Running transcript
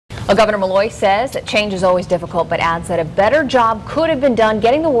Well, Governor Malloy says that change is always difficult, but adds that a better job could have been done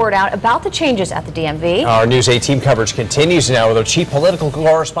getting the word out about the changes at the DMV. Our News 8 team coverage continues now with our chief political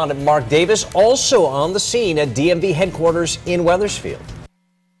correspondent Mark Davis, also on the scene at DMV headquarters in Wethersfield.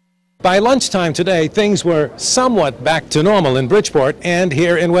 By lunchtime today, things were somewhat back to normal in Bridgeport and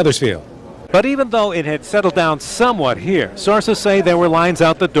here in Wethersfield. But even though it had settled down somewhat here, sources say there were lines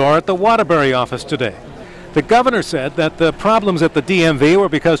out the door at the Waterbury office today. The governor said that the problems at the DMV were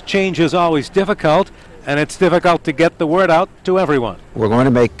because change is always difficult, and it's difficult to get the word out to everyone. We're going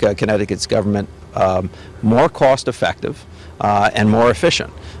to make Connecticut's government more cost effective and more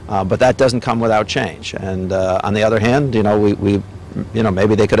efficient, but that doesn't come without change. And on the other hand,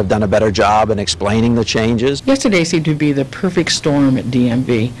 maybe they could have done a better job in explaining the changes. Yesterday seemed to be the perfect storm at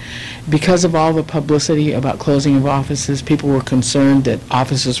DMV. Because of all the publicity about closing of offices, people were concerned that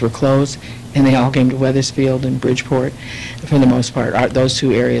offices were closed, and they all came to Wethersfield and Bridgeport. For the most part, those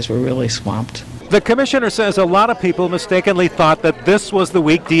two areas were really swamped. The commissioner says a lot of people mistakenly thought that this was the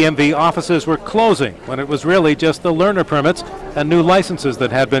week DMV offices were closing, when it was really just the learner permits and new licenses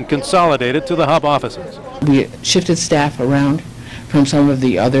that had been consolidated to the hub offices. We shifted staff around from some of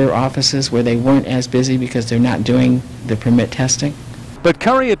the other offices where they weren't as busy because they're not doing the permit testing. But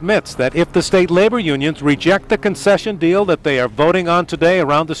Curry admits that if the state labor unions reject the concession deal that they are voting on today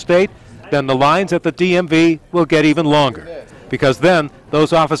around the state, then the lines at the DMV will get even longer, because then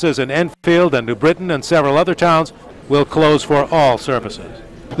those offices in Enfield and New Britain and several other towns will close for all services.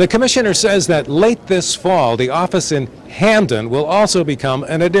 The commissioner says that late this fall, the office in Hamden will also become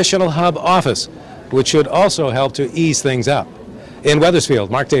an additional hub office, which should also help to ease things up. In Wethersfield,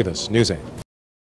 Mark Davis, News 8.